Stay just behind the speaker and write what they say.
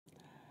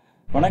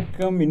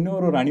வணக்கம்.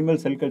 இன்னொரு animal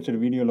cell culture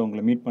வீடியோவில்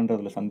உங்களை மீட்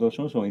பண்ணுறதுல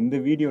சந்தோஷம். ஸோ இந்த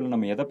வீடியோவில்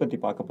நம்ம எதை பற்றி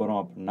பார்க்க போகிறோம்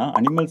அப்படின்னா,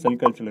 அனிமல் செல்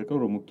கல்ச்சரில் இருக்கிற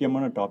ஒரு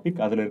முக்கியமான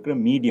டாபிக், அதில் இருக்கிற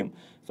மீடியம்.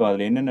 ஸோ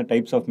அதில் என்னென்ன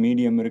டைப்ஸ் ஆஃப்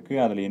மீடியம் இருக்குது,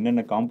 அதில்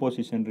என்னென்ன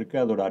காம்போசிஷன்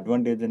இருக்குது, அதோட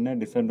அட்வான்டேஜ் என்ன,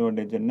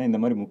 டிஸ்அட்வான்டேஜ் என்ன, இந்த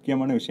மாதிரி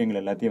முக்கியமான விஷயங்கள்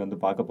எல்லாத்தையும் வந்து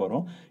பார்க்க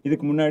போகிறோம்.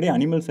 இதுக்கு முன்னாடி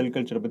அனிமல் செல்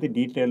கல்ச்சரை பற்றி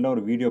டீட்டெயிலாக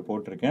ஒரு வீடியோ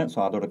போட்டிருக்கேன்.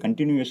 ஸோ அதோட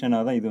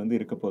கண்டினியூஷனாக தான் இது வந்து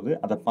இருக்க போகுது.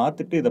 அதை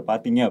பார்த்துட்டு இதை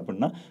பார்த்தீங்க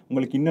அப்படின்னா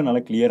உங்களுக்கு இன்னும்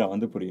நல்லா கிளியராக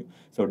வந்து புரியும்.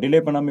 ஸோ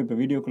டிலே பண்ணாமல் இப்போ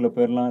வீடியோக்குள்ளே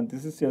போயிடலாம்.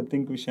 This is your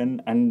think vision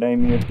and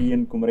I'm your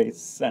TN Kumaresan.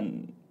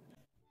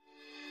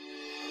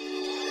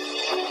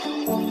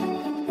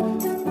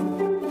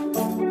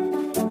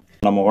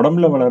 நம்ம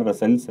உடம்புல வளர்கிற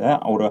செல்ஸை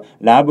ஒரு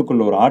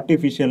லேபுக்குள்ளே, ஒரு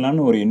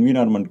ஆர்டிஃபிஷியலான ஒரு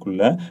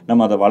என்விரான்மெண்ட்குள்ளே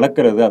நம்ம அதை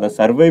வளர்க்குறது, அதை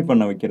சர்வை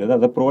பண்ண வைக்கிறது,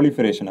 அதை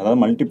ப்ரோலிஃபரேஷன், அதாவது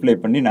மல்டிப்ளை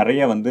பண்ணி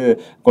நிறைய வந்து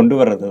கொண்டு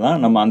வர்றது தான்.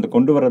 நம்ம அந்த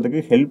கொண்டு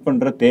வர்றதுக்கு ஹெல்ப்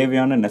பண்ணுற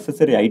தேவையான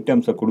நெசசரி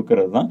ஐட்டம்ஸை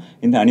கொடுக்கறது தான்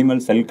இந்த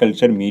அனிமல் செல்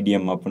கல்ச்சர்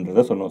மீடியம்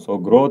அப்படின்றத சொல்லுவோம். ஸோ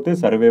க்ரோத்து,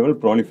 சர்வைவல்,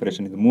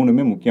 ப்ரோலிஃபரேஷன், இது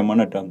மூணுமே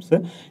முக்கியமான டேர்ம்ஸு.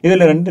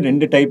 இதில்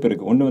ரெண்டு டைப்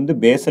இருக்குது. ஒன்று வந்து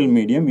பேசல்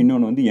மீடியம்,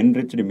 இன்னொன்று வந்து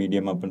என்ரிச்டு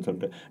மீடியம் அப்படின்னு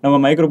சொல்லிட்டு நம்ம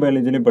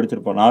மைக்ரோபயாலஜிலேயே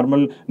படிச்சிருப்போம்.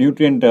 நார்மல்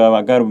நியூட்ரியன்ட்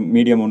அகார்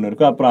மீடியம் ஒன்று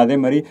இருக்குது. அப்புறம் அதே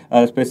மாதிரி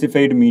specified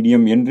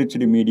medium,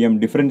 enriched medium,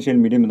 differential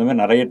medium, இந்த மாதிரி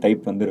நிறைய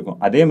டைப் வந்து இருக்கும்.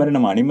 அதே மாதிரி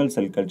நம்ம அனிமல்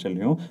செல்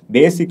கல்ச்சர்லையும்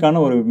பேசிக்கான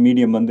ஒரு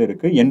மீடியம் வந்து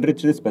இருக்குது,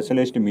 என்ரிச்டு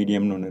ஸ்பெஷலைஸ்டு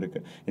மீடியம்னு ஒன்று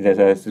இருக்குது.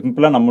 இதை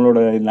சிம்பிளாக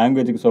நம்மளோட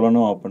லாங்குவேஜுக்கு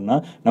சொல்லணும் அப்படின்னா,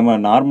 நம்ம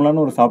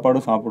நார்மலான ஒரு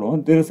சாப்பாடும் சாப்பிடுவோம்.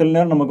 சில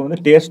நேரம் நமக்கு வந்து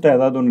டேஸ்ட்டாக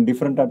ஏதாவது ஒன்று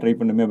டிஃப்ரெண்ட்டாக ட்ரை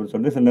பண்ணுமே அப்படின்னு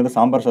சொல்லிட்டு சில நேரம்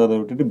சாம்பார் சாதத்தை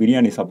விட்டுட்டு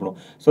பிரியாணி சாப்பிடுவோம்.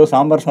 ஸோ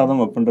சாம்பார்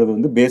சாதம் அப்படின்றது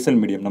வந்து பேசல்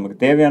மீடியம், நமக்கு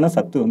தேவையான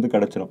சத்து வந்து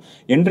கிடச்சிரும்.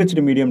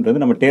 என்ரிச்டு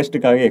மீடியம்ன்றது நம்ம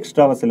டேஸ்ட்டுக்காக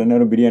எக்ஸ்ட்ராவாக சில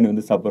நேரம் பிரியாணி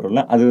வந்து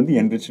சாப்பிட்றோம்ல, அது வந்து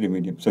என்ரிச்டு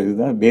மீடியம். ஸோ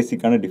இதுதான்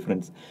பேசிக்கான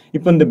டிஃப்ரென்ஸ்.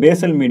 இப்போ இந்த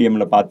பேசல்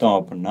மீடியமில் பார்த்தோம்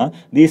அப்படின்னா,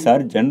 these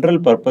are general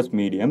purpose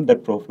medium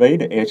that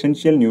provide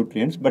essential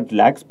nutrients but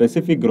lakh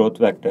specific growth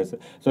factors.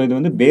 So இது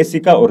வந்து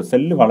பேசிக்காக ஒரு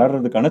செல்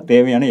வளர்கிறதுக்கான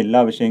தேவையான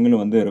எல்லா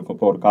விஷயங்களும் வந்து இருக்கும்.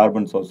 இப்போ ஒரு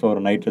கார்பன் சோர்ஸோ,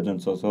 ஒரு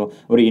நைட்ரஜன் சோர்ஸோ,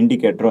 ஒரு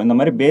இண்டிகேட்டரோ, இந்த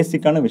மாதிரி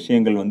பேசிக்கான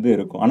விஷயங்கள் வந்து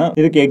இருக்கும். ஆனால்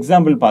இதுக்கு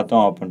எக்ஸாம்பிள்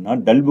பார்த்தோம் அப்படின்னா,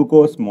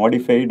 டல்புகோஸ்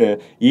மாடிஃபைடு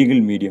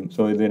ஈகிள் மீடியம்.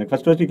 ஸோ இது எனக்கு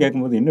ஃபஸ்ட்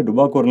கேட்கும்போது என்ன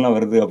டுபாக்கூர்லாம்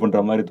வருது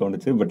அப்படின்ற மாதிரி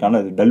தோணுச்சு. பட்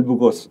ஆனால் அது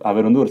டல்புகோஸ்,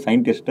 அவர் வந்து ஒரு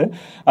சயின்டிஸ்ட்டு.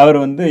 அவர்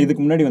வந்து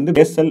இதுக்கு முன்னாடி வந்து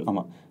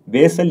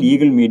பேசல்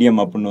ஈகிள் மீடியம்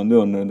அப்படின்னு வந்து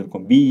ஒன்று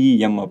இருந்திருக்கும்,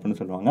 BEM அப்படின்னு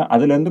சொல்லுவாங்க.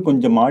 அதுலேருந்து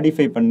கொஞ்சம்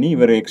மாடிஃபை பண்ணி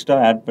இவர் எக்ஸ்ட்ரா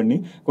ஆட் பண்ணி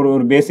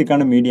ஒரு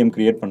பேசிக்கான மீடியம்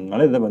கிரியேட்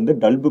பண்ணனால இதை வந்து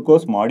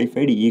டல்புகோஸ்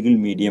மாடிஃபைடு ஈகிள்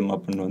மீடியம்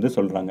அப்படின்னு வந்து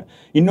சொல்கிறாங்க.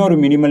 இன்னொரு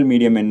மினிமல்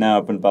மீடியம் என்ன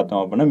அப்படின்னு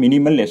பார்த்தோம் அப்படின்னா,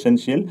 மினிமல்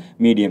எசென்ஷியல்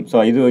மீடியம்.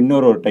 ஸோ இது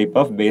இன்னொரு type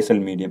of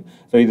Basel medium.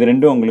 So இது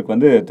ரெண்டும் உங்களுக்கு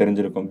வந்து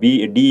தெரிஞ்சிருக்கும்.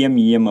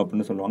 DMEM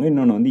அப்படின்னு சொல்லுவாங்க,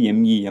 இன்னொன்று வந்து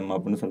MEM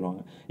அப்படின்னு சொல்லுவாங்க.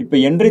 இப்போ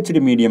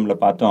என்ரிச்டு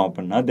மீடியமில் பார்த்தோம்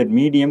அப்படின்னா, that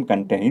medium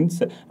contains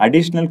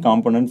additional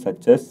components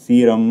such as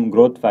serum,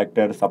 growth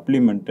factor,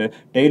 supplement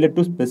Taylor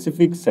to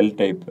specific sell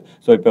type.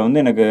 So இப்போ வந்து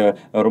எனக்கு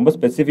ரொம்ப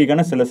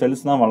ஸ்பெசிஃபிக்கான சில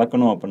செல்ஸ் தான்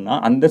வளர்க்கணும் அப்படின்னா,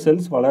 அந்த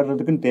செல்ஸ்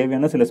வளர்கிறதுக்குன்னு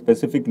தேவையான சில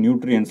ஸ்பெசிஃபிக்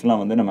நியூட்ரியன்ஸ்லாம்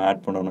வந்து நம்ம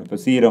ஆட் பண்ணணும். இப்போ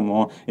சீரமோ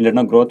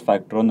இல்லைன்னா க்ரோத்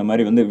ஃபேக்டரோ, இந்த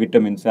மாதிரி வந்து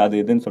விட்டமின்ஸ் அது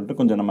இதுன்னு சொல்லிட்டு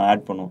கொஞ்சம் நம்ம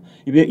ஆட் பண்ணுவோம்.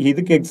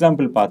 இதுக்கு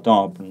எக்ஸாம்பிள்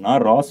பார்த்தோம் அப்படின்னா,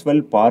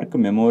 ராஸ்வெல் பார்க்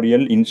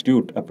மெமோரியல்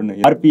இன்ஸ்டியூட் அப்படின்னு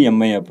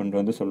RPMI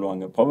அப்படின்ட்டு வந்து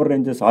சொல்லுவாங்க. பவர்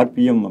ரேஞ்சர்ஸ்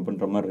RPM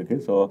அப்படின்ற மாதிரி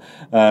இருக்குது. So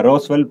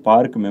ராஸ்வெல்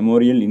park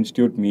memorial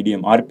institute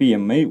medium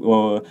RPMI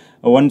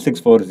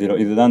 1640,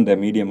 இதுதான் இந்த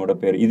மீடியமோட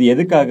பேர். இது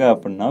எதுக்காக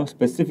அப்படின்னா,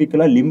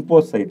 ஸ்பெசிஃபிக்கலாக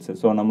லிம்போசைட்ஸ்,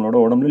 ஸோ நம்மளோட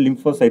உடம்புல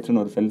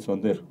லிம்போசைட்ஸ்னு ஒரு செல்ஸ்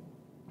வந்து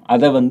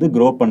அதை வந்து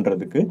க்ரோ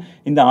பண்ணுறதுக்கு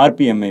இந்த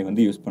RPMI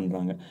வந்து யூஸ்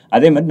பண்ணுறாங்க.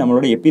 அதே மாதிரி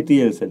நம்மளோட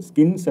எபித்தியல் செல்ஸ்,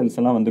 ஸ்கின் செல்ஸ்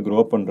எல்லாம் வந்து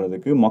க்ரோ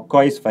பண்ணுறதுக்கு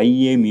மக்காய்ஸ்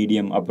 5A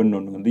மீடியம் அப்படின்னு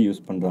ஒன்று வந்து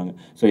யூஸ் பண்ணுறாங்க.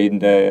 ஸோ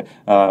இந்த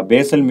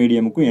பேசல்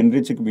மீடியமுக்கும்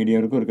என்ரிச்சுக்கு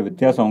மீடியமுக்கும் இருக்க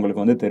வித்தியாசம்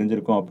உங்களுக்கு வந்து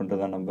தெரிஞ்சிருக்கும்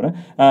அப்படின்றத நம்புகிறேன்.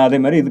 அதே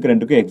மாதிரி இதுக்கு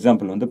ரெண்டுக்கும்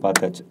எக்ஸாம்பிள் வந்து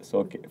பார்த்தாச்சு. ஸோ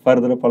ஓகே,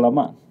 ஃபர்தராக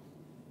போகலாமா?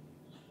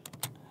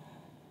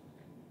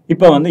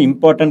 இப்போ வந்து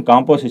important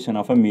composition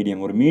of a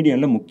medium. ஒரு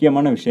மீடியமில்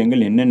முக்கியமான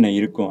விஷயங்கள் என்னென்ன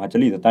இருக்கும்?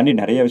 ஆக்சுவலி இதை தாண்டி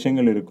நிறைய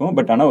விஷயங்கள் இருக்கும்.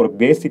 பட் ஆனால் ஒரு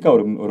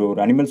பேசிக்காக ஒரு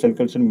அனிமல் செல்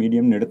கல்ச்சர்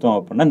மீடியம்னு எடுத்தோம்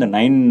அப்படின்னா, இந்த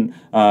 9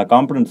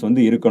 காம்பனன்ட்ஸ்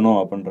வந்து இருக்கணும்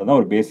அப்படின்றதான்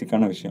ஒரு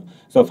பேசிக்கான விஷயம்.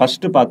 ஸோ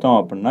ஃபஸ்ட்டு பார்த்தோம்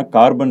அப்படின்னா,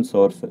 கார்பன்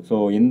சோர்ஸ். ஸோ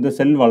எந்த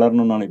செல்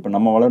வளரணும்னாலும், இப்போ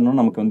நம்ம வளரணும்,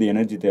 நமக்கு வந்து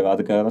எனர்ஜி தேவை,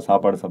 அதுக்காக தான்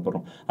சாப்பாடு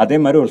சாப்பிட்றோம். அதே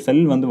மாதிரி ஒரு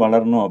செல் வந்து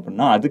வளரணும்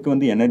அப்படின்னா அதுக்கு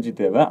வந்து எனர்ஜி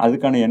தேவை.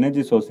 அதுக்கான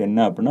எனர்ஜி சோர்ஸ்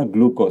என்ன அப்படின்னா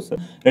குளுக்கோஸ்.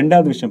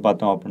 ரெண்டாவது விஷயம்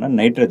பார்த்தோம் அப்படின்னா,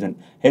 nitrogen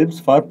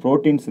helps for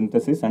protein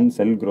synthesis and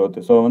sell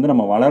growth. So வந்து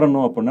நம்ம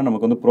வளரணும் அப்படின்னா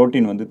நமக்கு வந்து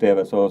ப்ரோட்டீன் வந்து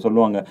தேவை. ஸோ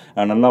சொல்லுவாங்க,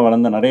 நல்லா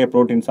வளர்ந்த நிறைய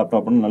ப்ரோட்டீன் சாப்பிட்டோம்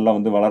அப்படின்னா நல்லா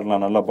வந்து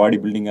வளரலாம், நல்லா பாடி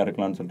பில்டிங்காக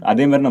இருக்கலாம்னு சொல்லிட்டு.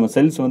 அதே மாதிரி நம்ம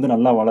செல்ஸ் வந்து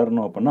நல்லா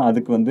வளரணும் அப்படின்னா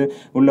அதுக்கு வந்து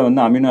உள்ள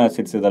வந்து அமினோ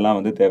ஆசிட்ஸ் இதெல்லாம்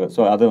வந்து தேவை.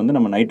 ஸோ அதை வந்து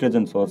நம்ம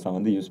நைட்ரஜன் சோர்ஸை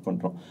வந்து யூஸ்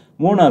பண்ணுறோம்.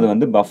 மூணாவது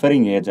வந்து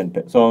பஃபரிங் ஏஜென்ட்.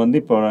 ஸோ வந்து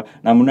இப்போ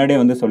நான் முன்னாடியே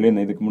வந்து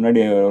சொல்லியிருந்தேன், இதுக்கு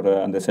முன்னாடி ஒரு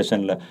அந்த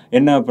செஷனில்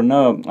என்ன அப்படின்னா,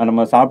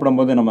 நம்ம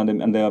சாப்பிடும்போது நம்ம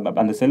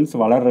அந்த செல்ஸ்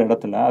வளர்கிற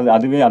இடத்துல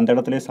அதுவே அந்த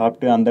இடத்துல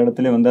சாப்பிட்டு அந்த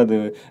இடத்துல வந்து அது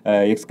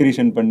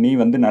எக்ஸ்கிரீஷன் பண்ணி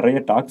வந்து நிறைய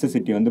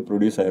டாக்ஸிசிட்டி வந்து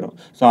ப்ரொடியூஸ் ஆயிரும்.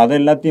 ஸோ அதை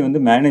எல்லாத்தையும் வந்து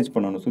மேனேஜ்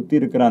பண்ணணும். சுற்றி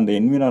இருக்கிற அந்த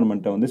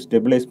என்விரான்மெண்ட்டை வந்து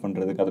ஸ்டெபிலைஸ்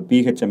பண்ணுறதுக்கு, அது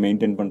pH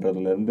மெயின்டைன்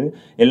பண்ணுறதுலேருந்து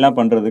எல்லாம்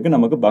பண்ணுறதுக்கு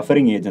நமக்கு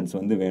பஃபரிங் ஏஜென்ட்ஸ்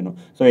வந்து வேணும்.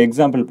 ஸோ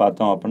எக்ஸாம்பிள்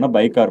பார்த்தோம் அப்படின்னா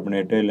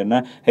பைகார்பனேட்டு இல்லைன்னா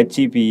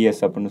HEPS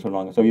அப்படின்னு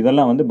சொல்லுவாங்க. ஸோ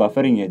இதெல்லாம் வந்து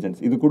பஃபரிங்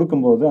ஏஜென்ட்ஸ். இது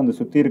கொடுக்கும்போது அந்த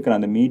சுற்றி இருக்கிற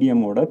அந்த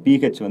மீடியமோட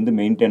pH வந்து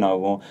மெயின்டைன்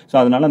ஆகும். ஸோ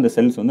அதனால் அந்த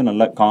செல்ஸ் வந்து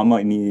நல்லா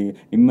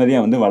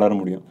நிம்மதியாக வந்து வளர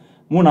முடியும்.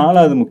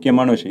 நாலாவது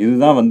முக்கியமான விஷயம்,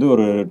 இதுதான் வந்து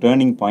ஒரு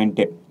டேர்னிங்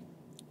பாயிண்ட்டே.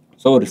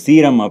 ஸோ ஒரு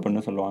சீரம்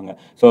அப்படின்னு சொல்லுவாங்க.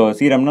 ஸோ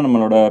சீரம்னா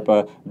நம்மளோட இப்போ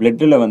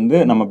பிளட்டில் வந்து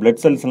நம்ம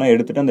பிளட் செல்ஸ்லாம்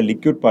எடுத்துகிட்டு அந்த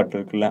லிக்விட் பார்ட்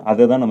இருக்குல்ல,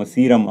 அதை தான் நம்ம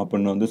சீரம்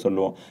அப்படின்னு வந்து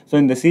சொல்லுவோம். ஸோ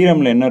இந்த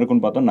சீரமில் என்ன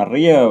இருக்குன்னு பார்த்தா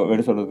நிறைய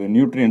எப்படி சொல்கிறது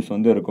நியூட்ரியன்ஸ்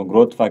வந்து இருக்கும்,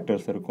 க்ரோத்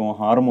ஃபேக்டர்ஸ் இருக்கும்,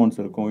 ஹார்மோன்ஸ்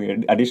இருக்கும்,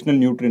 அடிஷ்னல்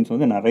நியூட்ரியன்ஸ்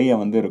வந்து நிறைய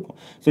வந்து இருக்கும்.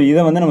 ஸோ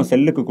இதை வந்து நம்ம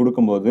செல்லுக்கு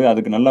கொடுக்கும்போது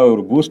அதுக்கு நல்லா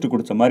ஒரு பூஸ்ட்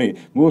குடிச்ச மாதிரி,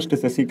 boost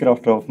is the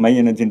secret of my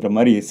எனர்ஜின்ற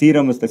மாதிரி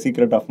serum is the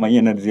secret of my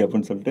energy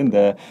அப்படின்னு சொல்லிட்டு இந்த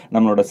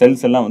நம்மளோட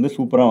செல்ஸ் எல்லாம் வந்து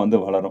சூப்பராக வந்து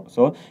வளரும்.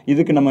 ஸோ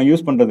இதுக்கு நம்ம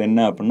யூஸ் பண்ணுறது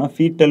என்ன அப்படின்னா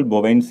ஃபீட்டல்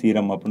பொவைன்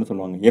சீரம் அப்படின்னு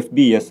சொல்லுவாங்க,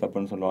 FBS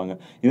அப்படின்னு சொல்லுவாங்க.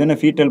 இது என்ன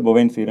ஃபீட்டல்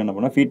பொவைன் சீரம்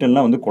அப்படின்னா,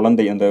 ஃபீட்டல்னா வந்து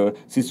குழந்தை, அந்த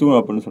சிசு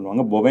அப்படின்னு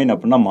சொல்லுவாங்க, பொவைன்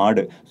அப்படின்னா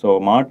மாடு. ஸோ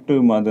மாட்டு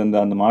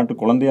அந்த மாட்டு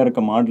குழந்தையா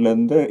இருக்க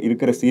மாடுலேருந்து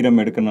இருக்கிற சீரம்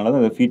எடுக்கிறனால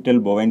தான் அதை ஃபீட்டல்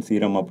பொவைன்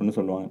சீரம் அப்படின்னு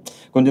சொல்லுவாங்க.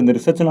 கொஞ்சம் இந்த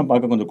ரிசர்ச்லாம்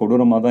பார்க்க கொஞ்சம்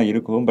கொடூரமாக தான்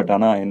இருக்கும். பட்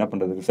ஆனால் என்ன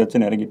பண்ணுறது, ரிசர்ச்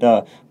இறங்கிட்டா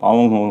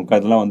பாவம்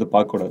அதெல்லாம் வந்து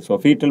பார்க்கக்கூடாது. ஸோ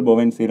ஃபீட்டல்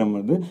பொவைன் சீரம்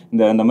வந்து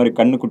இந்த மாதிரி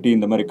கண்ணுக்குட்டி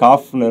இந்த மாதிரி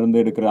காஃப்ல இருந்து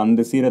எடுக்கிற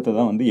அந்த சீரத்தை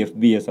தான் வந்து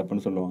FBS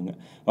அப்படின்னு சொல்லுவாங்க.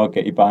 ஓகே,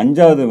 இப்போ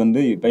 5வது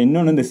வந்து இப்போ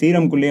இன்னொன்று இந்த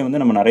சீரம்குள்ளேயே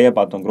வந்து நம்ம நிறைய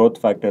பார்த்தோம், க்ரோத்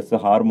ஃபேக்டர்ஸ்,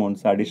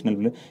 ஹார்மோன்ஸ், அடிஷ்னல்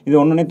இது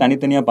ஒன்றுனே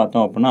தனித்தனியாக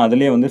பார்த்தோம் அப்படின்னா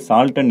அதுலேயே வந்து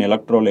சால்ட் அண்ட்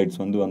எலக்ட்ரோலைட்ஸ்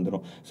வந்து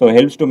வந்துடும். So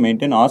helps to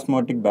maintain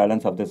osmotic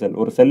balance of the செல்.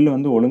 ஒரு செல்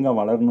வந்து ஒழுங்காக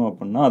வளரணும்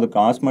அப்படின்னா அதுக்கு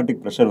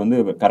ஆஸ்மாட்டிக் ப்ரெஷர் வந்து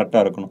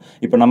கரெக்டாக இருக்கணும்.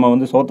 இப்போ நம்ம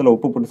வந்து சோத்தில்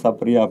உப்பு போட்டு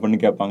சாப்பிட்றியா அப்படின்னு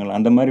கேட்பாங்களா,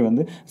 அந்த மாதிரி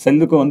வந்து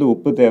செல்லுக்கும் வந்து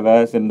உப்பு தேவை.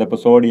 இந்த இப்போ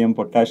சோடியம்,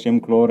 பொட்டாசியம்,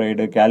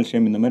 குளோரைடு,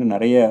 கால்சியம் இந்த மாதிரி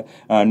நிறைய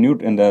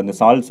இந்த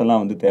சால்ட்ஸ்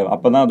எல்லாம் வந்து தேவை.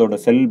 அப்போ தான் அதோட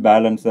செல்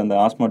பேலன்ஸ், அந்த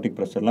ஆஸ்மாட்டிக்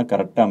ப்ரெஷர்லாம்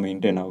கரெக்டாக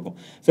மெயின்டைன் ஆகும்.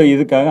 ஸோ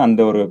இதுக்காக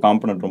அந்த ஒரு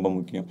காம்பனண்ட் ரொம்ப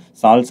முக்கியம்,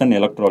 சால்ட்ஸ் அண்ட்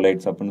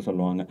எலக்ட்ரோலைட்ஸ் அப்படின்னு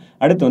சொல்லுவாங்க.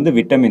 அடுத்து வந்து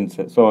vitamins.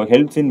 So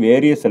helps in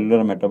various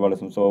cellular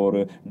metabolism. So ஒரு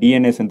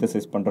டிஎன்ஏ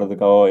சிந்தசிஸ்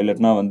பண்ணுறதுக்காக,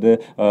 இல்லைன்னா வந்து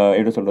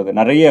எப்படி சொல்கிறது,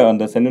 நிறைய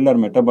அந்த செல்லுலர்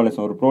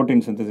மெட்டபாலிசம், ஒரு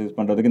ப்ரோட்டீன் சிந்தசிஸ்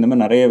பண்ணுறதுக்கு, இந்த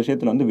மாதிரி நிறைய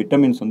விஷயத்தில் வந்து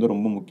விட்டமின்ஸ் வந்து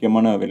ரொம்ப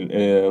முக்கியமான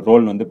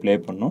ரோல் வந்து ப்ளே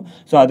பண்ணும்.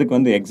 ஸோ அதுக்கு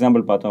வந்து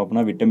எக்ஸாம்பிள் பார்த்தோம்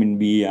அப்படின்னா vitamin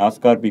B,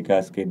 ascorbic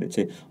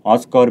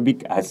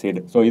acid.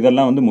 So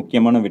இதெல்லாம் வந்து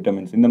முக்கியமான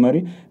விட்டமின்ஸ். இந்த மாதிரி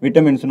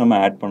விட்டமின்ஸும் நம்ம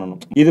ஆட் பண்ணணும்.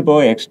 இது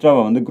போக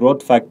எக்ஸ்ட்ராவாக வந்து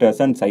growth factors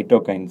and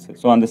cytokines.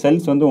 So அந்த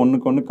செல்ஸ் வந்து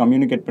ஒன்றுக்கு ஒன்று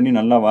கம்யூனிகேட் பண்ணி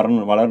நல்லா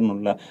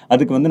வளரணும்ல,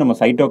 அதுக்கு வந்து நம்ம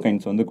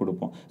சைட்டோகைன்ஸ் வந்து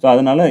கொடுப்போம். ஸோ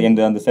அதனால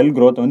அந்த செல்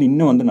க்ரோத்தை வந்து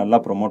இன்னும் வந்து நல்லா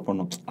ப்ரொமோட்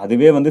பண்ணும்.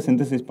 அதுவே வந்து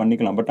சிந்தசிஸ்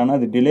பண்ணிக்கலாம், பட் ஆனால்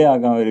அது டிலே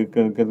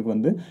இருக்கிறதுக்கு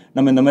வந்து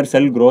நம்ம இந்த மாதிரி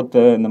செல்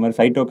க்ரோத்து, இந்த மாதிரி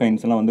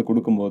சைட்டோகைன்ஸ்லாம் வந்து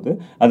கொடுக்கும்போது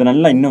அது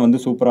நல்லா இன்னும் வந்து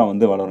சூப்பராக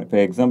வந்து வளரும். இப்போ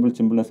எக்ஸாம்பிள்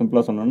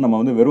சிம்பிளாக சொல்லணும்னா, நம்ம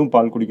வந்து வெறும்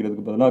பால்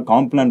குடிக்கிறதுக்கு பதிலாக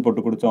காம்ப்ளான்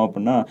போட்டு குடித்தோம்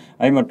அப்படின்னா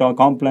மட்டும்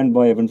காம்ப்ளான்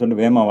பாய் அப்படின்னு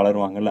சொல்லிட்டு வேகமாக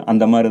வளருவாங்கல்ல,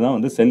 அந்த மாதிரி தான்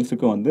வந்து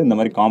செல்ஸுக்கும் வந்து இந்த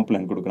மாதிரி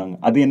காம்ப்ளான் கொடுக்குறாங்க.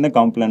 அது என்ன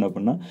காம்ப்ளான்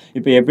அப்படின்னா,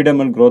 இப்போ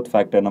எபிடமல் க்ரோத்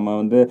ஃபேக்டர், நம்ம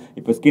வந்து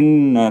இப்போ ஸ்கின்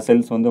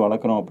செல்ஸ் வந்து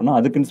வளர்க்குறோம் அப்படின்னா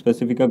அதுக்குன்னு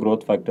ஸ்பெசிஃபிக்காக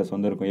க்ரோத் ஃபேக்டர்ஸ்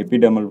வந்து இருக்கும்.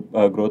 Epidermal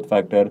growth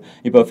factor.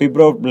 இப்போ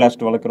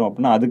ஃபிப்ரோபிளாஸ்ட் வளர்க்குறோம்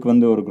அப்படின்னா அதுக்கு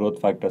வந்து ஒரு க்ரோத்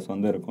ஃபேக்டர்ஸ்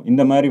வந்து இருக்கும்.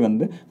 இந்த மாதிரி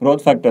வந்து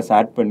க்ரோத் ஃபேக்டர்ஸ்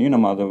ஆட் பண்ணி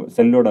நம்ம அதை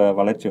செல்லோட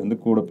வளர்ச்சி வந்து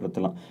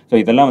கூடப்படுத்தலாம். ஸோ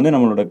இதெல்லாம் வந்து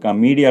நம்மளோட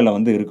மீடியாவில்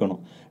வந்து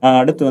இருக்கணும்.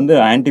 அடுத்து வந்து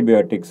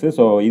ஆன்டிபயோட்டிக்ஸ்.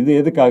 ஸோ இது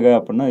எதுக்காக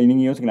அப்படின்னா,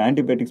 நீங்கள் யோசிக்கலாம்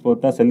ஆன்டிபயோட்டிக்ஸ்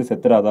போட்டா செல்லு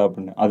செத்துறாதா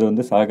அப்படின்னு. அது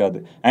வந்து சாகாது.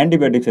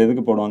 ஆன்டிபயோட்டிக்ஸ்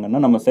எதுக்கு போடுவாங்கன்னா,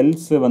 நம்ம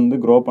செல்ஸ் வந்து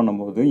க்ரோ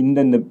பண்ணும்போது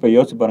இந்த இப்போ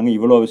யோசிச்சு பாருங்கள்,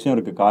 இவ்வளோ விஷயம்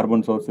இருக்குது,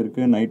 கார்பன் சோர்ஸ்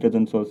இருக்குது,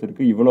 நைட்ரஜன் சோர்ஸ்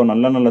இருக்குது, இவ்வளோ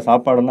நல்ல நல்ல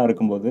சாப்பாடெல்லாம்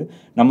இருக்கும்போது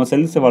நம்ம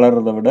செல்ஸ்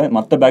வளர்றதை விட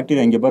மற்ற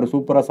பாக்டீரியா, இங்கே பாரு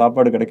சூப்பராக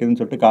சாப்பாடு கிடைக்குதுன்னு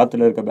சொல்லிட்டு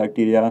காற்றுல இருக்க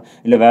பாக்டீரியா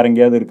இல்லை வேற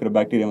எங்கேயாவது இருக்கிற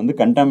பாக்டீரியா வந்து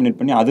கண்டாமினேட்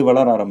பண்ணி அது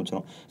வளர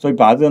ஆரம்பிச்சிடும். ஸோ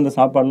இப்போ அது அந்த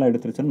சாப்பாடெலாம்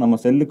எடுத்துருச்சுன்னா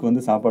நம்ம செல்லுக்கு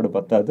வந்து சாப்பாடு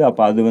பத்தாது,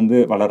 அப்போ அது வந்து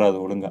வளராது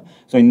ஒழுங்காக.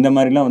 ஸோ இந்த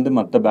மாதிரிலாம் வந்து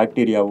மற்ற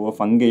பாக்டீரியாவோ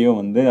ஃபங்கையோ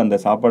வந்து அந்த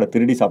சாப்பாடை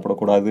திருடி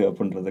சாப்பிடக்கூடாது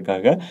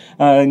அப்படின்றதுக்காக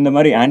இந்த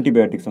மாதிரி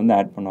ஆன்டிபயோட்டிக்ஸ் வந்து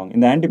ஆட் பண்ணுவாங்க.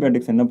 இந்த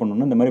ஆன்டிபயோட்டிக்ஸ் என்ன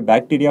பண்ணணும்னா, இந்த மாதிரி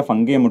பாக்டீரியா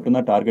ஃபங்கையை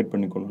மட்டும்தான் டார்கெட்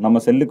பண்ணிக்கணும்.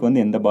 நம்ம செல்லுக்கு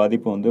வந்து எந்த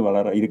பாதிப்பும் வந்து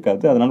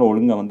இருக்காது, அதனால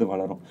ஒழுங்காக வந்து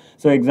வளரும்.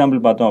 ஸோ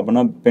எக்ஸாம்பிள் பார்த்தோம்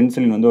அப்படின்னா,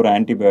 பென்சிலின் வந்து ஒரு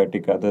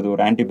ஆன்டிபயோட்டிக், அதாவது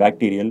ஒரு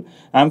ஆன்டிபாக்டீரியல்.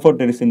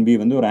 ஆம்ஃபோடெரிசின் பி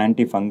வந்து ஒரு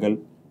ஆன்டி ஃபங்கல்.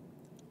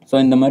 ஸோ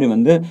இந்த மாதிரி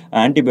வந்து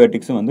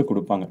ஆன்டிபயோட்டிக்ஸும் வந்து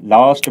கொடுப்பாங்க.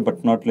 லாஸ்ட் பட்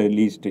நாட்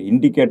லீஸ்ட்,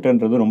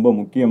 இண்டிகேட்டர்ன்றது ரொம்ப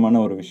முக்கியமான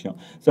ஒரு விஷயம்.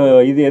 ஸோ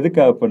இது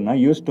எதுக்கு அப்படின்னா,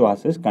 use to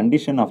assess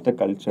condition of the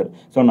culture.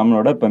 So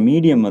நம்மளோட இப்போ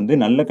மீடியம் வந்து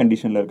நல்ல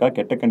கண்டிஷனில் இருக்கா,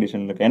 கெட்ட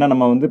கண்டிஷனில் இருக்கா. ஏன்னா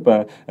நம்ம வந்து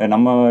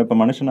இப்போ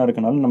மனுஷனாக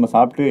இருக்கனால நம்ம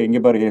சாப்பிட்டு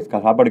எங்கே பாரு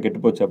சாப்பாடு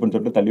கெட்டு போச்சு அப்படின்னு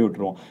சொல்லிட்டு தள்ளி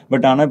விட்டுருவோம்.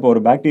 பட் ஆனால் இப்போ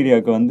ஒரு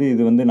பாக்டீரியாவுக்கு வந்து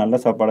இது வந்து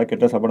நல்ல சாப்பாடு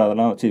கெட்ட சாப்பாடு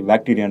அதெல்லாம் வச்சு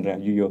பாக்டீரியான்ற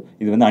ஐயோ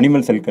இது வந்து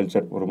அனிமல் செல்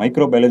கல்ச்சர், ஒரு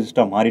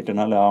மைக்ரோபயாலஜிஸ்ட்டாக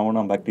மாறிட்டனால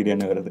ஆவணம்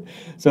பாக்டீரியான்னு வருது.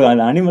 ஸோ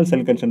அது அனிமல்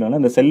செல்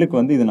கல்ச்சர்னால அந்த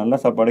செல்லுக்கு வந்து இது நல்ல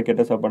சாப்பாடு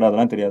கெட்ட சாப்பாடு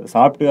அதெல்லாம் தெரியாது.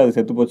 சாப்பிட்டு அது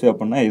செத்து போச்சு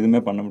அப்படின்னா எதுவுமே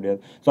பண்ண முடியாது.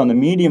 ஸோ அந்த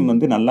மீடியம்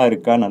வந்து நல்லா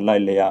இருக்கா நல்லா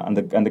இல்லையா,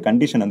 அந்த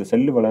கண்டிஷன், அந்த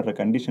செல்லு வளர்கிற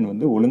கண்டிஷன்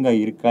வந்து ஒழுங்காக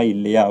இருக்கா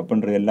இல்லையா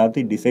அப்படின்ற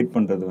எல்லாத்தையும் டிசைட்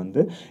பண்ணுறது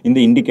வந்து இந்த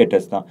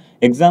இண்டிகேட்டர்ஸ் தான்.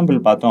 எக்ஸாம்பிள்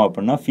பார்த்தோம்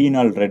அப்படின்னா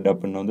ஃபீனால் ரெட்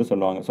அப்படின்னு வந்து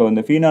சொல்லுவாங்க. ஸோ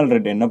இந்த ஃபீனால்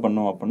ரெட் என்ன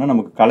பண்ணும் அப்படின்னா,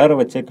 நமக்கு கலரை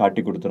வச்சே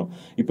காட்டி கொடுத்துரும்.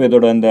 இப்போ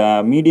இதோட இந்த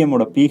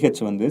மீடியமோட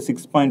pH வந்து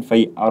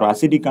 6.5 ஒரு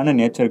அசிடிக்கான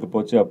நேச்சருக்கு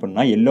போச்சு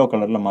அப்படின்னா எல்லோ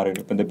கலரில்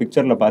மாறிடும். இப்போ இந்த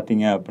பிக்சரில்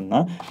பார்த்தீங்க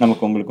அப்படின்னா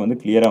நமக்கு உங்களுக்கு வந்து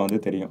கிளியராக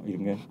வந்து தெரியும்.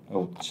 இருங்க,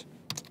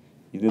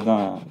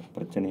 இதுதான்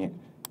பிரச்சனையே.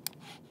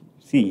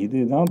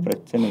 இதுதான்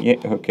பிரச்சனையே.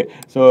 ஓகே.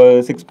 ஸோ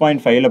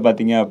 6.5ல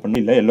பார்த்தீங்க அப்படின்னா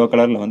இல்லை எல்லோ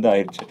கலரில் வந்து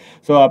ஆயிடுச்சு.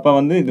 ஸோ அப்போ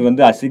வந்து இது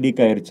வந்து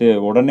அசிடிக் ஆயிடுச்சு,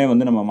 உடனே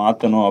வந்து நம்ம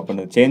மாற்றணும்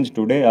அப்படின்னு change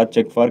today or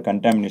check for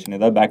contamination,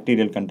 ஏதாவது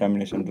பாக்டீரியல்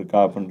கண்டாமினேஷன் இருக்கா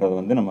அப்படின்றத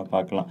வந்து நம்ம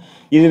பார்க்கலாம்.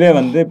 இதுவே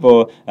வந்து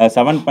இப்போது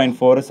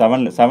 7.4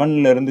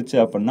 7ல் இருந்துச்சு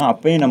அப்படின்னா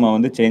அப்பயும் நம்ம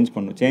வந்து சேஞ்ச்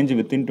பண்ணணும். Change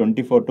within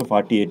 24 to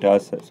 48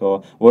 hours. So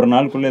ஒரு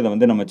நாளுக்குள்ளே இதை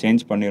வந்து நம்ம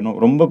சேஞ்ச் பண்ணிடணும்.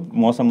 ரொம்ப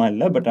மோசமாக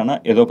இல்லை, பட் ஆனால்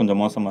ஏதோ கொஞ்சம்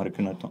மோசமாக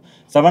இருக்குன்னு அர்த்தம்.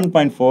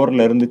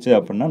 7.4ல் இருந்துச்சு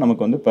அப்படின்னா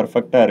நமக்கு வந்து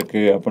பெர்ஃபெக்டாக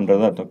இருக்குது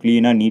அப்படின்றது அர்த்தம்,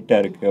 க்ளீனாக நீட்டாக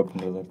இருக்குது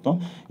அப்படின்றது அர்த்தம்.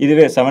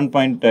 இதுவே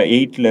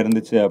 7.8ல்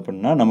இருந்துச்சு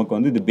அப்படின்னா நமக்கு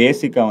வந்து இது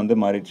பேசிக்காக வந்து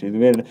மாறிடுச்சு.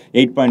 இதுவே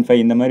 8.5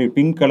 இந்த மாதிரி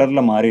பிங்க்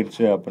கலரில்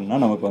மாறிடுச்சு அப்படின்னா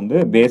நமக்கு வந்து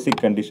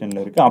பேசிக்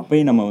கண்டிஷனில் இருக்குது,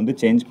 அப்பயும் நம்ம வந்து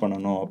சேஞ்ச்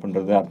பண்ணணும்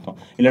அப்படின்றது அர்த்தம்.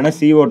 இல்லைனா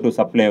CO2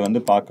 சப்ளை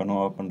வந்து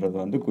பார்க்கணும் அப்படின்றது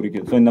வந்து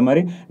குறிக்குது. ஸோ இந்த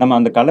மாதிரி நம்ம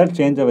அந்த கலர்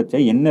சேஞ்சை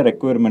வச்ச என்ன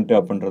ரெக்குயர்மெண்ட்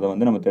அப்படின்றத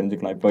வந்து நம்ம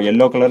தெரிஞ்சுக்கலாம். இப்போ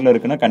எல்லோ கலரில்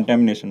இருக்குன்னா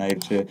கண்டாமினேஷன்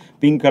ஆயிடுச்சு,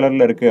 பிங்க்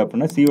கலரில் இருக்குது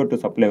அப்படின்னா CO2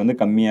 சப்ளை வந்து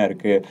கம்மியாக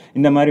இருக்குது.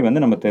 இந்த மாதிரி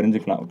வந்து நம்ம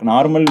தெரிஞ்சுக்கலாம்.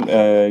 நார்மல்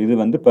இது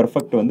வந்து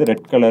பெர்ஃபெக்ட் வந்து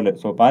ரெட் கலர்.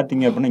 ஸோ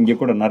பார்த்தீங்க அப்படின்னா இங்கே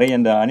கூட நிறைய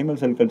இந்த அனிமல்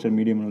செல் கல்ச்சர்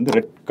மீடியம் வந்து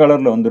ரெட்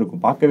கலரில் வந்து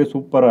இருக்கும், பார்க்கவே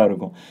சூப்பராக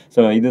இருக்கும்.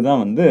 ஸோ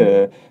இதுதான் வந்து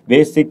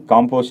பேசிக்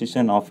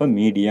composition of a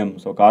medium.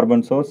 So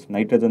carbon source,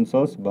 nitrogen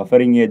source,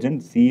 buffering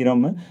agent,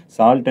 serum,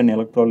 salt and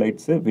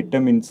electrolytes,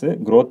 vitamins,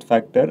 growth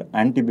factor,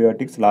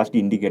 antibiotics, last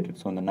indicated.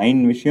 So அந்த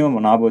 9 விஷயம்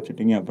ஞாபகம்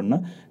வச்சுட்டிங்க அப்படின்னா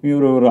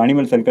ஒரு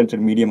அனிமல் செல்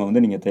கல்ச்சர் மீடியம்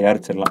வந்து நீங்கள்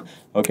தயாரிச்சிடலாம்.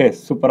 ஓகே,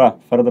 சூப்பராக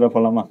ஃபர்தராக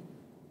போகலாமா?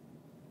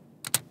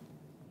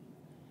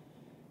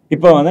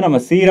 இப்போ வந்து நம்ம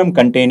serum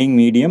containing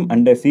medium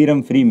and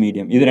serum free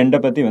medium இது ரெண்டை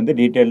பற்றி வந்து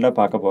டீட்டெயில்டாக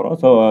பார்க்க போகிறோம்.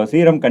 ஸோ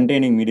சீரம்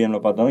கண்டெய்னிங்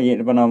மீடியமில் பார்த்தோம்,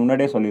 இப்போ நான்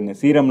முன்னாடியே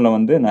சொல்லியிருந்தேன் சீரமில்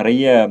வந்து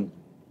நிறைய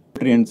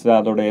நியூட்ரியன்ஸ்,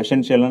 அதோட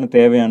எசென்ஷியலான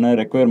தேவையான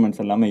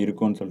ரெக்குயர்மெண்ட்ஸ் எல்லாமே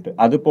இருக்கும்னு சொல்லிட்டு.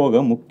 அது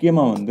போக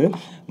முக்கியமாக வந்து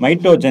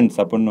மைட்டோஜென்ஸ்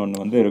அப்படின்னு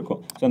ஒன்று வந்து இருக்கும்.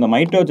 ஸோ அந்த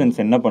மைட்டோஜென்ஸ்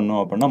என்ன பண்ணும்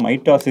அப்படின்னா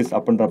மைட்டாசிஸ்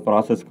அப்படின்ற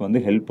ப்ராசஸ்க்கு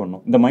வந்து ஹெல்ப்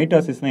பண்ணும். இந்த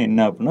மைட்டாசிஸ்னால்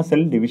என்ன அப்படின்னா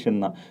செல்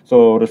டிவிஷன் தான். ஸோ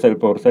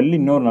இப்போ ஒரு செல்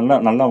இன்னொரு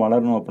நல்லா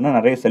வளரணும் அப்படின்னா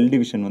நிறைய செல்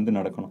டிவிஷன் வந்து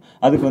நடக்கணும்.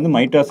 அதுக்கு வந்து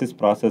மைட்டாசிஸ்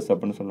ப்ராசஸ்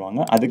அப்படின்னு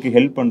சொல்லுவாங்க. அதுக்கு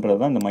ஹெல்ப் பண்ணுறது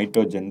தான் இந்த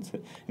மைட்டோஜென்ஸ்.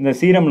 இந்த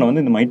சீரமில்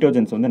வந்து இந்த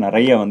மைட்டோஜென்ஸ் வந்து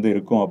நிறைய வந்து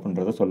இருக்கும்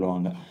அப்படின்றத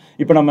சொல்லுவாங்க.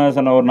 இப்போ நம்ம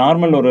சொன்ன ஒரு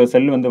நார்மல் ஒரு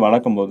செல் வந்து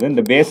வளர்க்கும் போது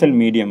இந்த பேசல்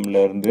மீடியம்ல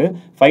இருந்து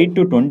 5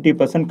 to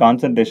 20%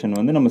 கான்சன்ட்ரேஷன்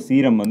வந்து நம்ம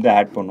சீரம் வந்து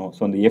ஆட் பண்ணுவோம்.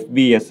 ஸோ இந்த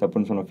FBS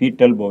அப்படின்னு சொல்லுவோம்,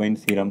 ஃபீட்டல் போவைன்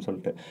சீரம்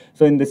சொல்லிட்டு.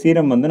 ஸோ இந்த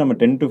சீரம் வந்து நம்ம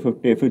 10 to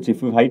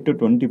 5 to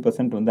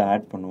 20% வந்து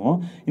ஆட் பண்ணுவோம்.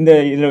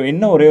 இதில்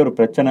என்ன ஒரே ஒரு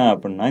பிரச்சனை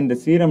அப்படின்னா இந்த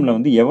சீரமில்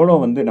வந்து எவ்வளோ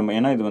வந்து நம்ம,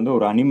 ஏன்னா இது வந்து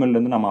ஒரு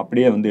அனிமல்லேருந்து நம்ம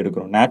அப்படியே வந்து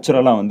எடுக்கிறோம்,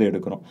 நேச்சுரலாக வந்து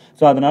எடுக்கிறோம்.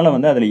 ஸோ அதனால்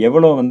வந்து அதில்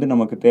எவ்வளோ வந்து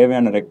நமக்கு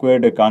தேவையான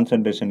ரெக்வயர்டு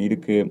கான்சன்ட்ரேஷன்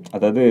இருக்குது,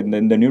 அதாவது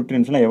இந்த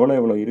நியூட்ரியன்ஸ்லாம்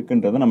எவ்வளோ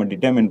இருக்குன்றதை நம்ம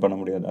டிட்டர்மின் பண்ண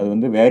முடியாது. அது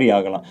வந்து வேரி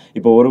ஆகலாம்.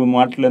 இப்போ ஒரு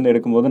மாட்டிலேருந்து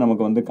எடுக்கும்போது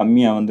நமக்கு வந்து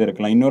கம்மியாக வந்து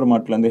இருக்கலாம், இன்னொரு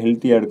மாட்டிலேருந்து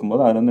ஹெல்த்தியாக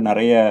எடுக்கும்போது அதில் வந்து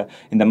நிறைய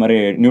இந்த மாதிரி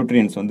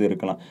நியூட்ரியன்ஸ் வந்து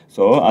இருக்கலாம்.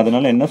 ஸோ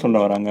அதனால் என்ன சொல்ல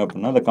வராங்க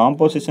அப்படின்னா the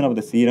composition of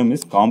the serum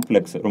is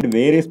complex, ரொம்ப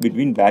வேரியஸ்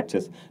பிட்வீன்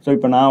பேட்சஸ். ஸோ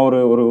இப்போ நான்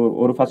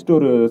ஒரு ஃபஸ்ட்டு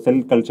ஒரு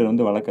செல் கல்ச்சர்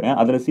வந்து வளர்க்குறேன்,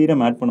 அதில்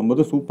சீரம் ஆட்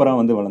பண்ணும்போது சூப்பராக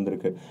வந்து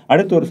வளர்ந்துருக்கு.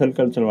 அடுத்து ஒரு செல்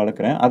கல்ச்சர்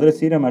வளர்க்குறேன், அதில்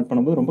சீரம் ஆட்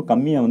பண்ணும்போது ரொம்ப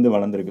கம்மியாக வந்து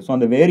வளர்ந்துருக்கு. ஸோ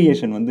அந்த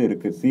வேரியேஷன் வந்து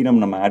இருக்குது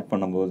சீரம் நம்ம ஆட்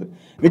பண்ணும்போது,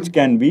 which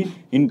can be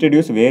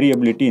introduce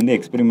variability in the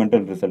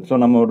experimental result. So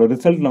நம்மளோட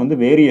ரிசல்ட்டில் வந்து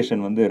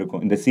வேரியேஷன் வந்து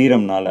இருக்கும் இந்த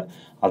சீரம்னால.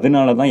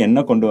 அதனால தான் என்ன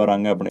கொண்டு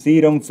வராங்க அப்படின்னா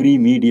சீரம் ஃப்ரீ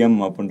மீடியம்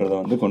அப்படின்றத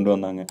வந்து கொண்டு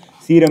வந்தாங்க.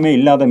 சீரமே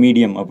இல்லாத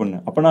மீடியம் அப்படின்னு.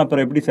 அப்போனா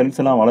அப்புறம் எப்படி செல்ஸ்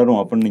எல்லாம் வளரும்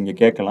அப்படின்னு நீங்கள்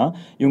கேட்கலாம்.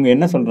 இவங்க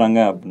என்ன சொல்கிறாங்க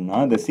அப்படின்னா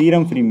the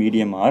serum free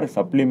medium are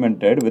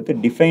supplemented with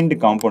defined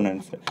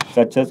components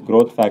such as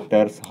growth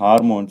factors,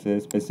 hormones,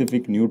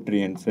 specific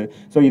nutrients.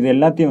 So இது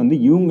எல்லாத்தையும் வந்து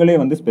இவங்களே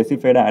வந்து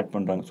ஸ்பெசிஃபைடாக ஆட்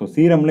பண்ணுறாங்க. ஸோ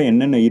சீரமில்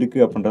என்னென்ன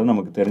இருக்குது அப்படின்றது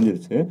நமக்கு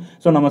தெரிஞ்சிருச்சு.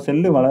 ஸோ நம்ம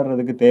செல்லு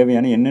வளர்கிறதுக்கு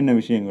தேவையான என்னென்ன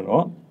விஷயங்களோ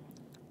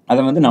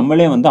அதை வந்து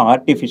நம்மளே வந்து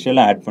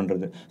ஆர்டிஃபிஷியலாக ஆட்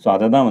பண்ணுறது. ஸோ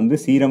அதை தான் வந்து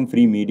சீரம்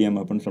ஃப்ரீ மீடியம்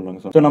அப்படின்னு சொல்கிறாங்க.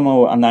 ஸோ நம்ம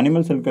அந்த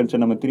அனிமல் செல்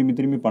கல்ச்சர் நம்ம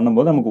திரும்பி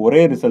பண்ணும்போது நமக்கு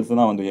ஒரே ரிசல்ட்ஸ்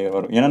தான் வந்து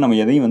வரும், ஏன்னா நம்ம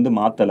எதையும் வந்து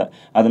மாற்றலை.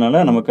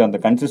 அதனால நமக்கு அந்த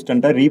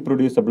கன்சிஸ்டண்ட்டாக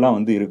ரீப்ரொடியூசபிளாக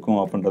வந்து இருக்கும்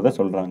அப்படின்றத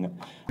சொல்கிறாங்க.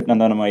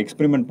 நம்ம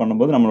எக்ஸ்பெரிமெண்ட்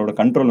பண்ணும்போது நம்மளோட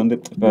கண்ட்ரோல் வந்து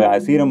இப்போ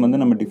சீரம் வந்து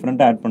நம்ம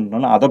டிஃப்ரெண்ட்டாக ஆட்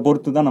பண்ணுறதுனால அதை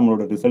பொறுத்து தான்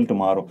நம்மளோட ரிசல்ட்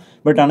மாறும்.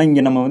 பட் ஆனால்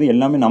இங்கே நம்ம வந்து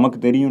எல்லாமே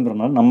நமக்கு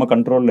தெரியுன்றனால நம்ம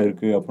கண்ட்ரோலில்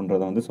இருக்குது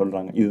அப்படின்றத வந்து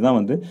சொல்கிறாங்க. இதுதான்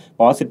வந்து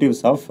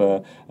positives of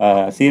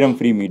serum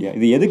free media.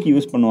 இது எதுக்கு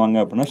யூஸ் பண்ணுவாங்க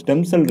அப்படின்னா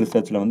ஸ்டெம் செல்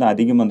ரிசர்ச்சில் வந்து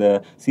அதிகமாக அந்த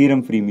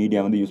சீரம் ஃப்ரீ மீடியா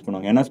வந்து யூஸ்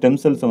பண்ணுவாங்க. ஏன்னா ஸ்டெம்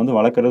செல்ஸை வந்து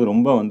வளர்க்குறது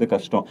ரொம்ப வந்து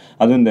கஷ்டம்.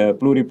 அதுவும் இந்த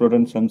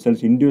ப்ளூரிபோட்டன்ட் ஸ்டெம்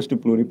செல்ஸ், இன்டியூஸ்டு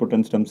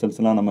ப்ளூரிபோட்டன்ட் ஸ்டெம்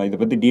செல்ஸ்லாம் நம்ம இதை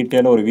பற்றி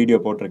டீட்டெயிலாக ஒரு வீடியோ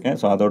போட்டிருக்கேன்.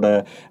 ஸோ அதோட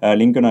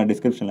லிங்க்கை நான்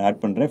டிஸ்கிரிப்ஷனில் ஆட்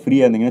பண்ணுறேன்,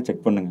 ஃப்ரீயாக இருந்தீங்கன்னா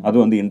செக் பண்ணுங்கள். அது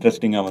வந்து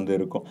இன்ட்ரெஸ்டிங்காக வந்து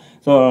இருக்கும்.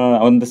 ஸோ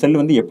அந்த செல்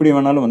வந்து எப்படி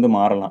வேணாலும் வந்து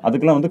மாறலாம்,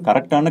 அதுக்கெல்லாம் வந்து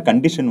கரெக்டான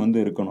கண்டிஷன் வந்து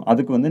இருக்கணும்.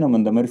 அதுக்கு வந்து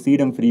நம்ம இந்த மாதிரி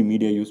சீரம் ஃப்ரீ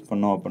மீடியா யூஸ்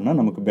பண்ணோம் அப்படின்னா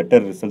நமக்கு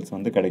பெட்டர் ரிசல்ட்ஸ்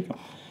வந்து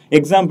கிடைக்கும்.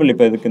 எக்ஸாம்பிள்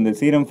இப்போ இதுக்கு இந்த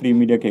சீரம் ஃப்ரீ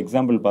மீடியாக்கு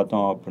எக்ஸாம்பிள்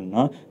பார்த்தோம்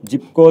அப்படின்னா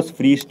ஜிப்கோஸ்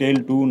free style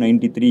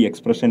 293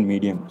 expression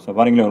medium. So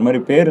பாருங்களேன், ஒரு மாதிரி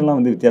பேரெல்லாம்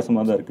வந்து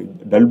வித்தியாசமாக தான் இருக்குது,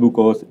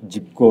 டல்புகோஸ்,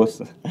 ஜிப்கோஸ்.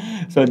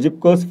 ஸோ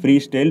ஜிப்கோஸ் ஃப்ரீ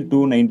ஸ்டைல்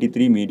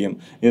 293 மீடியம்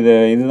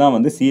இதுதான்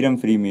வந்து சீரம்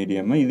ஃப்ரீ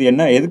மீடியம். இது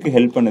என்ன எதுக்கு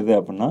ஹெல்ப் பண்ணுது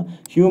அப்படின்னா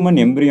human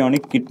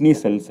embryonic kidney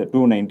cells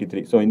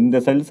 293. So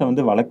இந்த செல்ஸை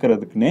வந்து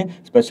வளர்க்குறதுக்குன்னே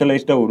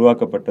ஸ்பெஷலைஸ்டாக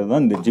உருவாக்கப்பட்டது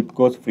தான் இந்த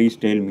ஜிப்கோஸ் ஃப்ரீ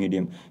ஸ்டைல்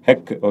மீடியம்.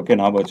 ஹெக், ஓகே,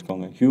 ஞாபகம்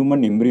வச்சுக்கோங்க.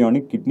 ஹியூமன்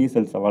எம்ப்ரியானிக் கிட்னி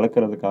செல்ஸை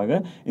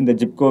வளர்க்குறதுக்காக இந்த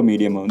ஜிப்கோ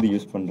மீடியம் வந்து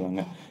யூஸ்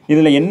பண்ணுறாங்க.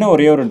 இதில் என்ன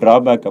ஒரே ஒரு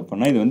ட்ராபேக்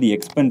அப்படின்னா இது வந்து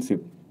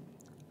எக்ஸ்பென்சிவ்.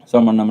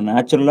 ஸோ நம்ம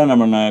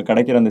நேச்சுரலாக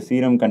கிடைக்கிற அந்த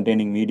சீரம்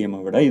கண்டெய்னிங் மீடியமை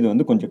விட இது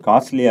வந்து கொஞ்சம்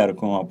காஸ்ட்லியாக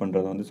இருக்கும்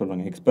அப்படின்றத வந்து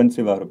சொல்லுவாங்க,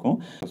 எக்ஸ்பென்சிவாக இருக்கும்.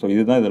 ஸோ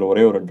இதுதான் இதில்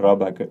ஒரே ஒரு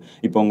ட்ராபேக்கு.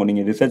 இப்போ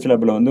நீங்கள் ரிசர்ச்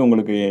லேபில் வந்து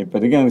உங்களுக்கு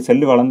இப்போதைக்கு எனக்கு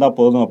செல் வளர்ந்தால்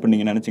போதும் அப்படின்னு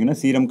நீங்கள் நினச்சிங்கன்னா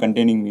சீரம்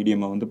கண்டெய்னிங்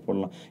மீடியமை வந்து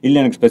போடலாம். இல்லை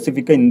எனக்கு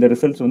ஸ்பெசிஃபிக்காக இந்த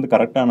ரிசல்ட்ஸ் வந்து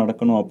கரெக்டாக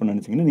நடக்கணும் அப்படின்னு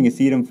நினச்சிங்கன்னா நீங்கள்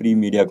சீரம் ஃப்ரீ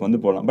மீடியாவுக்கு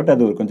வந்து போகலாம். பட்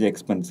அது ஒரு கொஞ்சம்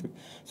எக்ஸ்பென்சிவ்.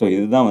 ஸோ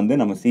இதுதான் வந்து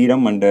நம்ம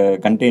serum and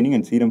containing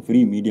and serum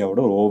free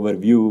மீடியாவோட ஒரு ஓவர்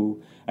வியூ.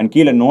 அண்ட்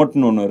கீழே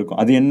நோட்னு ஒன்று இருக்கும்.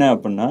 அது என்ன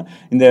அப்படின்னா,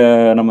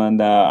 நம்ம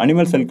இந்த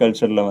அனிமல் செல்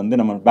கல்ச்சரில் வந்து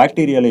நம்ம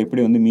பாக்டீரியாவில்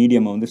எப்படி வந்து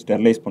மீடியம் வந்து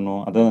ஸ்டெர்லைஸ் பண்ணுவோம்,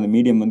 அதாவது அந்த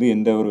மீடியம் வந்து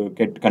எந்த ஒரு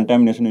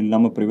கண்டாமினேஷனும்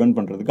இல்லாமல் ப்ரிவென்ட்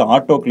பண்ணுறதுக்கு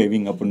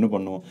ஆட்டோக்ளேவிங் அப்படின்னு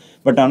பண்ணுவோம்.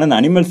 பட் ஆனால் இந்த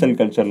அனிமல் செல்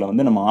கல்ச்சரில்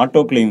வந்து நம்ம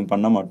ஆட்டோக்ளேவிங்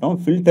பண்ண மாட்டோம்,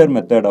 ஃபில்டர்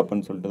மெத்தட்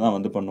அப்படின்னு சொல்லிட்டு தான்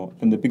வந்து பண்ணுவோம்.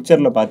 இந்த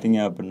பிக்சரில் பார்த்தீங்க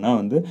அப்படின்னா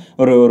வந்து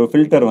ஒரு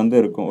ஃபில்டர் வந்து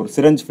இருக்கும், ஒரு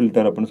சிரஞ்ச்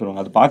ஃபில்டர் அப்படின்னு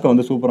சொல்லுவாங்க. அது பார்க்க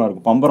வந்து சூப்பராக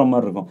இருக்கும், பம்பரம்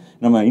மாதிரி இருக்கும்.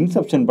 நம்ம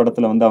இன்செப்ஷன்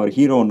படத்தில் வந்து அவர்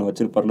ஹீரோ ஒன்று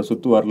வச்சிருப்பார்ல,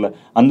 சுற்றுவார்ல,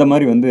 அந்த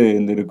மாதிரி வந்து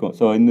இருக்கும்.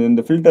 ஸோ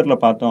இந்த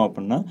ஃபில்டரில் பார்த்தோம்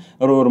அப்படின்னா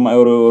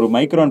ஒரு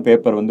மைக்ரான்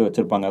பேப்பர் வந்து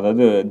வச்சிருப்பாங்க,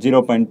 அதாவது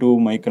 0.2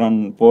 மைக்ரான்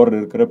போர்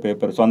இருக்கிற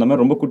பேப்பர். ஸோ அந்த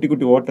மாதிரி ரொம்ப குட்டி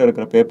குட்டி ஓட்டை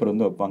இருக்கிற பேப்பர்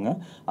வந்து வைப்பாங்க.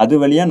 அது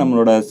வழியாக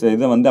நம்மளோட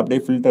இதை வந்து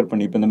அப்படியே ஃபில்டர்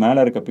பண்ணி, இப்போ இந்த மேலே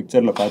இருக்க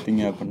பிக்சரில்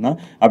பார்த்தீங்க அப்படின்னா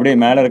அப்படியே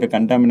மேலே இருக்க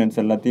கண்டாமினன்ட்ஸ்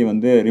எல்லாத்தையும்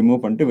வந்து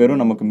ரிமூவ் பண்ணிட்டு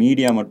வெறும் நமக்கு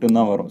மீடியா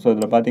மட்டும்தான் வரும். ஸோ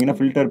இதில் பார்த்தீங்கன்னா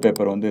ஃபில்டர்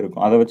பேப்பர் வந்து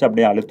இருக்கும், அதை வச்சு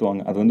அப்படியே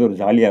அழுத்துவாங்க. அது வந்து ஒரு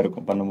ஜாலியாக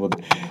இருக்கும் பண்ணும்போது.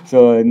 ஸோ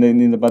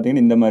இந்த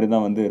பார்த்தீங்கன்னா இந்த மாதிரி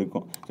தான் வந்து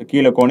இருக்கும். ஸோ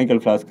கீழே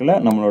கோனிக்கல் ஃப்ளாஸ்கில்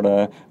நம்மளோட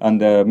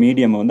அந்த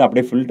மீடியம் வந்து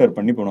அப்படியே ஃபில்டர்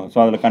பண்ணி போடுவோம். ஸோ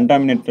அதில்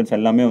கண்டாமினேட்டட்ஸ்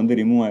எல்லாமே வந்து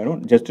ரிமூவ் ஆயிரும்.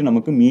 ஜஸ்ட்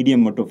நமக்கு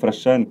மீடியம் மட்டும்,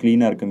 ஃப்ரெஷ்ஷாக அண்ட்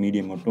க்ளீனாக இருக்க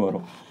மீடியம் மட்டும்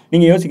வரும்.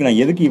 நீங்கள் யோசிக்கலாம்,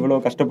 எதுக்கு இவ்வளோ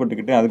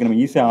கஷ்டப்பட்டுக்கிட்டு, அதுக்கு நம்ம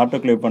ஈஸியாக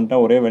ஆட்டோக்ளேவ் பண்ணிட்டா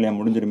ஒரே வேலையாக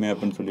முடிஞ்சிருமே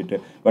அப்படின்னு சொல்லிட்டு.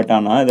 பட்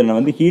ஆனால் இதில்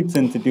வந்து ஹீட்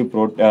சென்சிட்டிவ்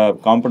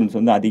காம்பனன்ட்ஸ்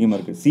வந்து அதிகமாக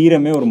இருக்குது.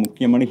 சீரமே ஒரு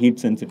முக்கியமான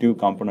ஹீட் சென்சிட்டிவ்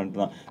காம்பனன்ட்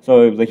தான். ஸோ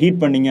இதை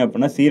ஹீட் பண்ணிங்க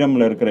அப்படின்னா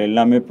சீரமில் இருக்கிற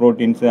எல்லாமே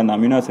ப்ரோட்டீன்ஸ், அந்த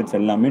அமினோ ஆசிட்ஸ்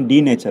எல்லாமே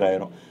டீநேச்சர்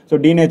ஆயிரும். ஸோ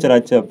டீநேச்சர்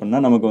ஆச்சு அப்படின்னா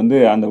நமக்கு வந்து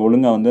அந்த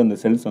ஒழுங்காக வந்து அந்த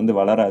செல்ஸ் வந்து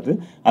வளராது.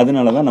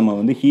 அதனால தான் நம்ம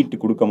வந்து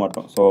ஹீட் கொடுக்க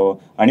மாட்டோம். ஸோ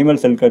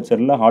அனிமல் செல்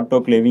கல்ச்சரில்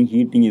ஆட்டோக்ளேவிங்,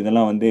 ஹீட்டிங்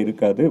இதெல்லாம் வந்து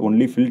இருக்காது.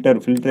 ஒன்லி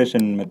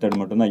ஃபில்ட்ரேஷன்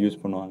மெத்தட் மட்டும் தான்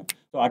யூஸ் பண்ணுவாங்க.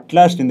 ஸோ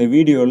அட்லாஸ்ட் இந்த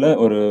வீடியோவில்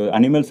ஒரு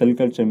அனிமல் செல்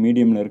கல்ச்சர்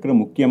மீடியமில் இருக்கிற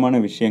முக்கியமான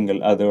விஷயங்கள்,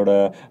 அதோட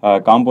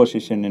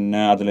காம்போசிஷன் என்ன,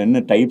 அதில் என்ன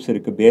டைப்ஸ்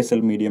இருக்குது,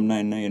 பேசல் மீடியம்னா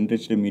என்ன,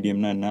 என்ரிச்டு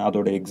மீடியம்னா என்ன,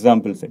 அதோட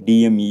எக்ஸாம்பிள்ஸ்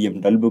டிஎம்இஎம்,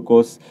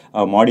 டல்புகோஸ்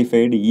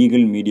மாடிஃபைடு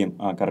ஈகிள் மீடியம்,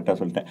 கரெக்டாக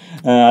சொல்லிட்டேன்.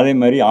 அதே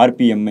மாதிரி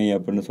ஆர்பிஎம்ஐ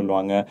அப்படின்னு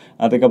சொல்லுவாங்க.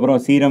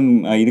 அதுக்கப்புறம் சீரம்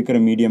இருக்கிற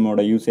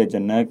மீடியமோட யூசேஜ்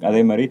என்ன,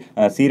 அதே மாதிரி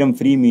சீரம்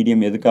ஃப்ரீ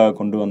மீடியம் எதுக்காக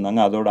கொண்டு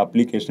வந்தாங்க, அதோட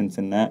அப்ளிகேஷன்ஸ்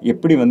என்ன,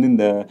 எப்படி வந்து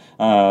இந்த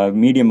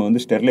மீடியம்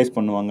வந்து ஸ்டெர்லைஸ்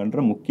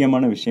பண்ணுவாங்கன்ற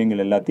முக்கியமான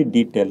விஷயங்கள் எல்லாத்தையும்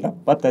டீட்டெயிலாக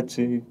பார்த்தாச்சு.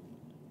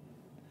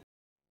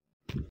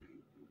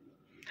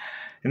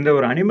 இந்த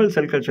ஒரு அனிமல்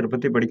செல் கல்ச்சரை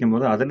பற்றி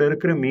படிக்கும்போது அதில்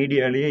இருக்கிற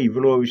மீடியாலேயே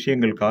இவ்வளோ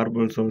விஷயங்கள்,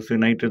 carbon source,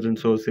 nitrogen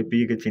source,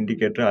 pH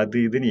indicator, அது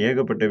இதுன்னு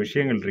ஏகப்பட்ட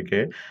விஷயங்கள்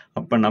இருக்குது.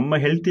 அப்போ நம்ம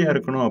ஹெல்த்தியாக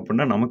இருக்கணும்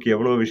அப்படின்னா நமக்கு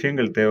எவ்வளோ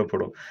விஷயங்கள்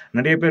தேவைப்படும்.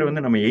 நிறைய பேர்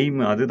வந்து நம்ம எய்ம்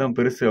அதுதான்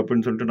பெருசு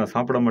அப்படின்னு சொல்லிட்டு நான்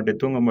சாப்பிட மாட்டேன்,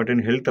 தூங்க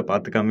மாட்டேன்னு ஹெல்த்தை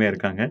பார்த்துக்காமே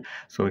இருக்காங்க.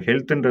 ஸோ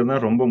ஹெல்த்துன்றது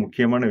தான் ரொம்ப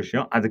முக்கியமான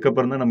விஷயம்.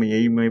 அதுக்கப்புறம் தான் நம்ம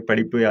எய்மு,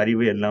 படிப்பு,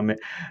 அறிவு எல்லாமே.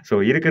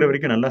 ஸோ இருக்கிற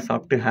வரைக்கும் நல்லா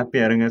சாப்பிட்டு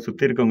ஹாப்பியாக இருங்க,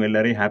 சுற்றி இருக்கவங்க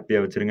எல்லாரையும்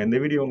ஹாப்பியாக வச்சுருங்க.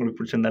 இந்த வீடியோ உங்களுக்கு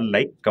பிடிச்சிருந்தா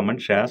like,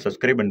 comment, share,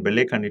 subscribe and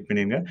bell icon hit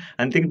பண்ணிடுங்க.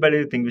 And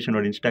think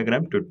விஷனோட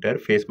Instagram, Twitter,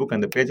 Facebook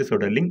அந்த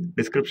பேஜஸோட லிங்க்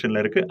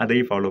டிஸ்கிரிப்ஷனில் இருக்குது,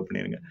 அதையும் ஃபாலோ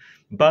பண்ணிடுங்க.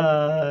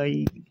 பாய்.